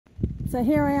So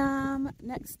here I am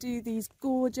next to these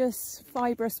gorgeous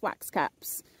fibrous wax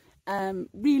caps.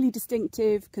 Really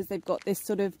distinctive because they've got this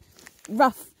sort of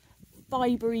rough,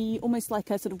 fibery, almost like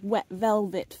a sort of wet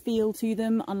velvet feel to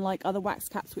them, unlike other wax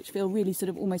caps which feel really sort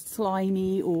of almost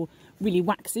slimy or really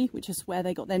waxy, which is where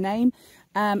they got their name.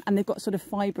 And they've got sort of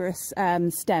fibrous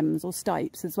stems or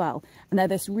stipes as well, and they're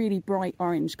this really bright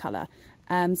orange colour.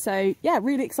 So yeah,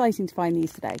 really exciting to find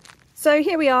these today. So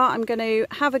here we are. I'm going to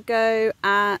have a go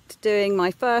at doing my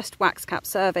first wax cap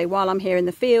survey while I'm here in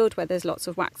the field where there's lots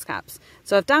of wax caps.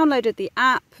 So I've downloaded the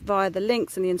app via the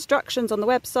links and the instructions on the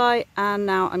website, and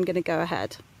now I'm going to go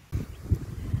ahead.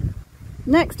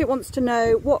 Next, it wants to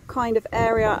know what kind of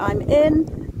area I'm in,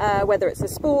 whether it's a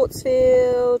sports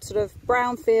field, sort of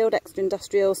brown field, extra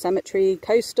industrial, cemetery,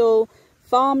 coastal,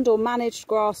 farmed or managed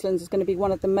grasslands is going to be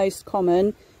one of the most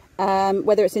common.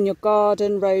 Whether it's in your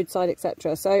garden, roadside,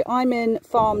 etc. So I'm in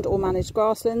farmed or managed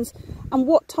grasslands. And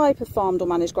what type of farmed or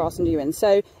managed grassland are you in?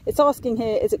 So it's asking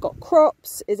here, is it got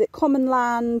crops? Is it common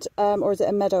land? Or is it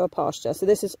a meadow or pasture? So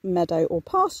this is meadow or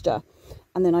pasture.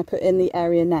 And then I put in the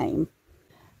area name.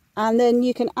 And then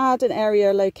you can add an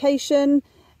area location,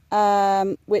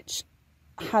 which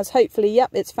has hopefully, yep,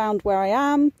 it's found where I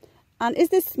am. And is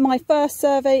this my first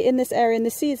survey in this area in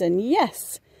this season?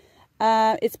 Yes.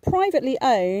 It's privately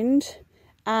owned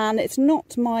and it's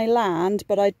not my land,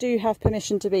 but I do have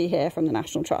permission to be here from the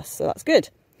National Trust, so that's good.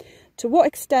 To what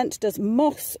extent does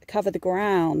moss cover the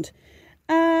ground?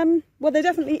 Well, there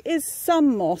definitely is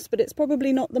some moss, but it's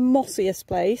probably not the mossiest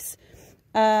place.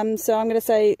 So I'm going to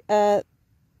say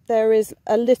there is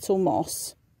a little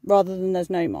moss rather than there's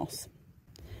no moss.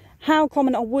 How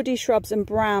common are woody shrubs and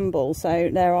bramble? So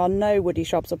there are no woody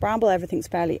shrubs or bramble. Everything's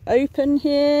fairly open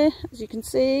here, as you can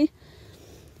see.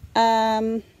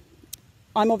 I'm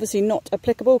obviously not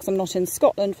applicable because I'm not in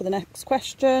Scotland for the next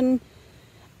question.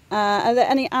 Are there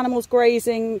any animals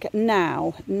grazing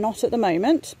now? Not at the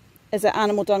moment. Is there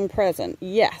animal dung present?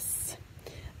 Yes.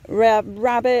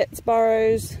 Rabbits,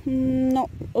 burrows?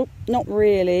 Not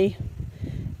really.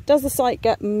 Does the site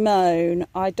get mown?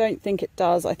 I don't think it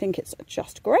does. I think it's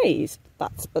just grazed.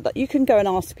 But you can go and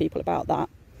ask people about that.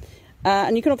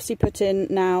 And you can obviously put in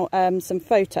now some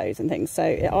photos and things. So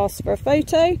it asks for a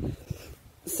photo.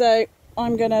 So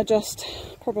I'm going to just,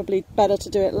 probably better to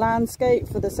do it landscape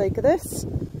for the sake of this.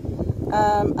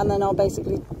 And then I'll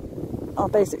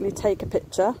basically take a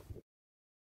picture